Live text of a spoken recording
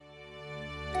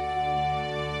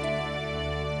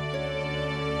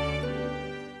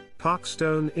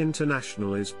Parkstone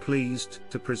International is pleased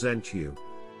to present you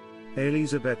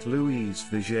Élisabeth Louise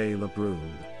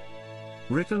Vigée-Lebrun.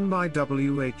 Written by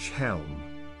W. H. Helm.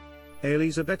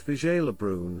 Élisabeth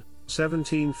Vigée-Lebrun,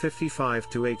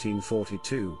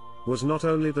 1755–1842, was not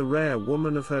only the rare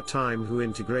woman of her time who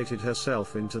integrated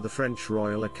herself into the French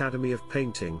Royal Academy of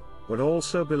Painting, but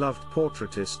also beloved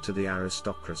portraitist to the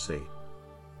aristocracy.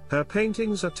 Her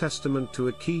paintings are testament to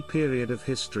a key period of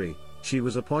history. She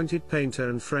was appointed painter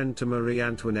and friend to Marie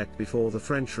Antoinette before the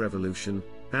French Revolution,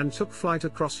 and took flight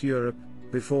across Europe,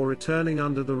 before returning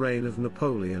under the reign of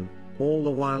Napoleon, all the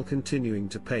while continuing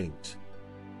to paint.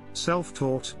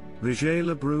 Self-taught,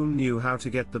 Vigée-Lebrun knew how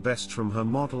to get the best from her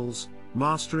models,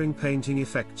 mastering painting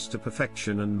effects to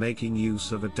perfection and making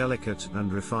use of a delicate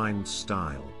and refined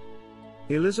style.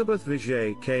 Élisabeth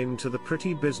Vigée came to the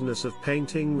pretty business of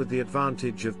painting with the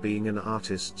advantage of being an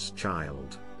artist's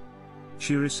child.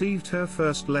 She received her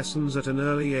first lessons at an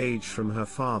early age from her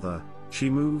father. She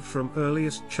moved from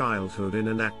earliest childhood in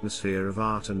an atmosphere of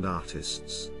art and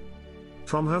artists.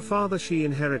 From her father she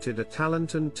inherited a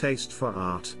talent and taste for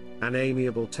art, an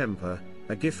amiable temper,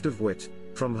 a gift of wit.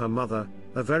 From her mother,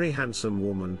 a very handsome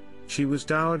woman, she was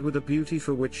dowered with a beauty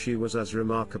for which she was as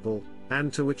remarkable,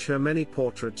 and to which her many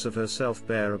portraits of herself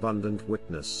bear abundant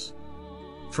witness.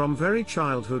 From very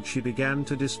childhood she began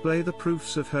to display the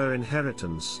proofs of her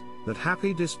inheritance, that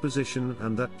happy disposition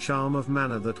and that charm of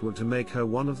manner that were to make her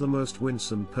one of the most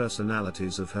winsome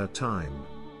personalities of her time.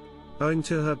 Owing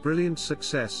to her brilliant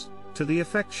success, to the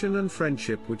affection and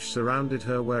friendship which surrounded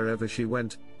her wherever she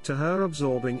went, to her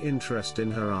absorbing interest in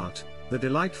her art, the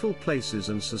delightful places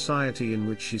and society in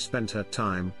which she spent her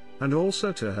time, and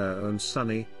also to her own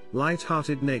sunny,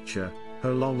 light-hearted nature,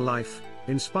 her long life,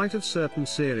 in spite of certain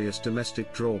serious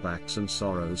domestic drawbacks and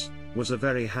sorrows, was a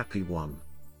very happy one.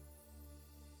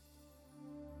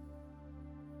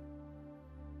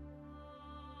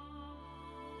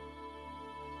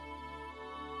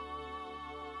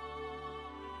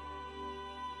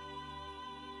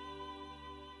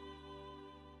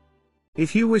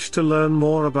 If you wish to learn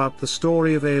more about the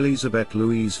story of Élisabeth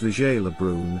Louise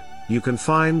Vigée-Lebrun, you can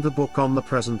find the book on the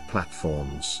present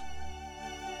platforms.